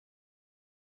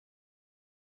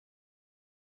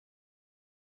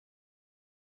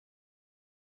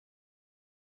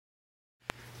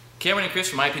Cameron and Chris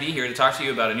from IPD here to talk to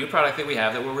you about a new product that we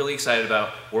have that we're really excited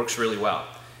about, works really well.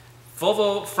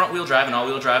 Volvo front-wheel drive and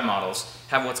all-wheel drive models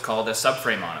have what's called a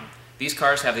subframe on them. These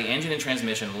cars have the engine and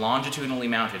transmission longitudinally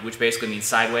mounted, which basically means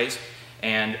sideways,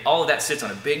 and all of that sits on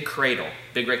a big cradle,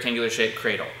 big rectangular shaped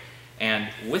cradle. And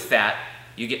with that,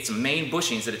 you get some main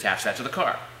bushings that attach that to the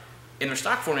car. In their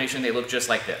stock formation, they look just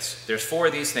like this. There's four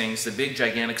of these things, the big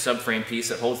gigantic subframe piece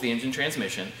that holds the engine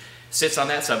transmission, sits on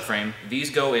that subframe, these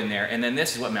go in there, and then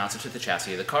this is what mounts it to the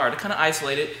chassis of the car to kind of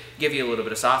isolate it, give you a little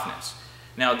bit of softness.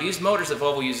 Now these motors that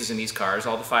Volvo uses in these cars,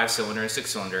 all the 5-cylinder and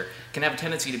 6-cylinder, can have a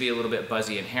tendency to be a little bit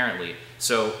buzzy inherently.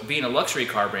 So being a luxury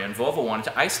car brand, Volvo wanted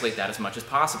to isolate that as much as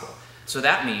possible. So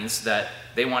that means that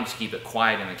they wanted to keep it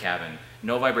quiet in the cabin,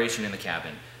 no vibration in the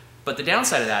cabin. But the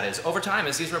downside of that is, over time,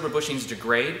 as these rubber bushings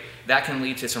degrade, that can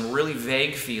lead to some really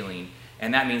vague feeling.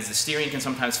 And that means the steering can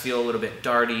sometimes feel a little bit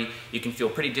darty. You can feel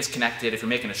pretty disconnected. If you're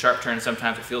making a sharp turn,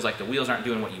 sometimes it feels like the wheels aren't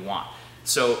doing what you want.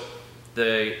 So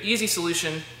the easy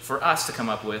solution for us to come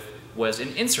up with was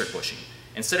an insert bushing.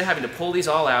 Instead of having to pull these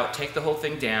all out, take the whole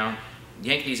thing down,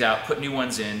 yank these out, put new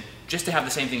ones in, just to have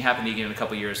the same thing happen again in a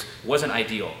couple years wasn't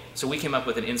ideal. So we came up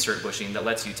with an insert bushing that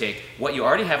lets you take what you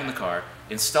already have in the car,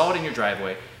 install it in your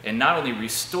driveway, and not only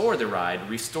restore the ride,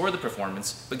 restore the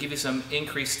performance, but give you some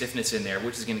increased stiffness in there,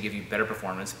 which is going to give you better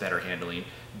performance, better handling,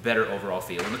 better overall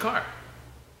feel in the car.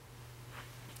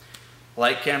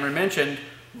 Like Cameron mentioned,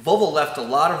 Volvo left a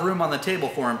lot of room on the table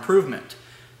for improvement.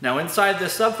 Now inside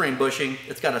this subframe bushing,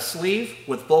 it's got a sleeve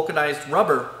with vulcanized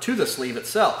rubber to the sleeve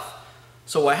itself.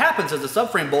 So what happens is the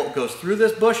subframe bolt goes through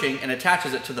this bushing and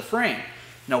attaches it to the frame.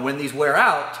 Now when these wear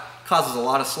out, it causes a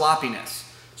lot of sloppiness.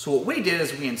 So what we did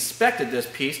is we inspected this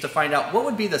piece to find out what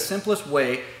would be the simplest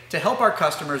way to help our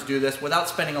customers do this without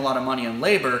spending a lot of money on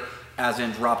labor, as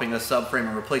in dropping the subframe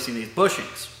and replacing these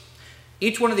bushings.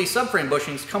 Each one of these subframe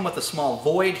bushings come with a small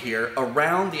void here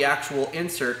around the actual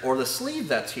insert or the sleeve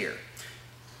that's here.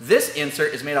 This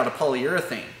insert is made out of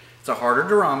polyurethane. It's a harder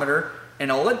durometer,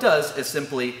 and all it does is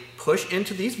simply push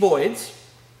into these voids,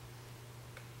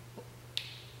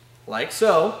 like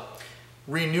so,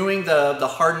 renewing the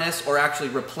hardness or actually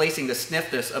replacing the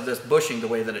stiffness of this bushing the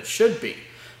way that it should be.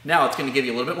 Now it's going to give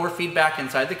you a little bit more feedback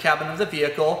inside the cabin of the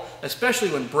vehicle, especially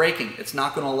when braking. It's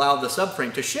not going to allow the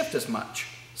subframe to shift as much.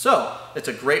 So it's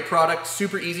a great product,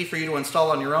 super easy for you to install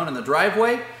on your own in the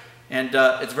driveway, and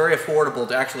it's very affordable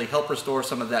to actually help restore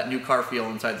some of that new car feel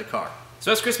inside the car.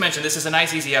 So as Chris mentioned, this is a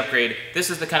nice, easy upgrade. This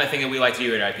is the kind of thing that we like to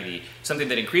do at IPD. Something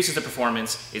that increases the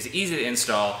performance, is easy to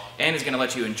install, and is going to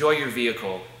let you enjoy your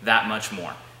vehicle that much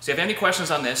more. So if you have any questions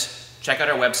on this, check out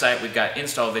our website. We've got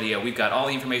install video. We've got all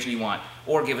the information you want.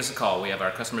 Or give us a call. We have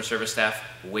our customer service staff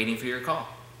waiting for your call.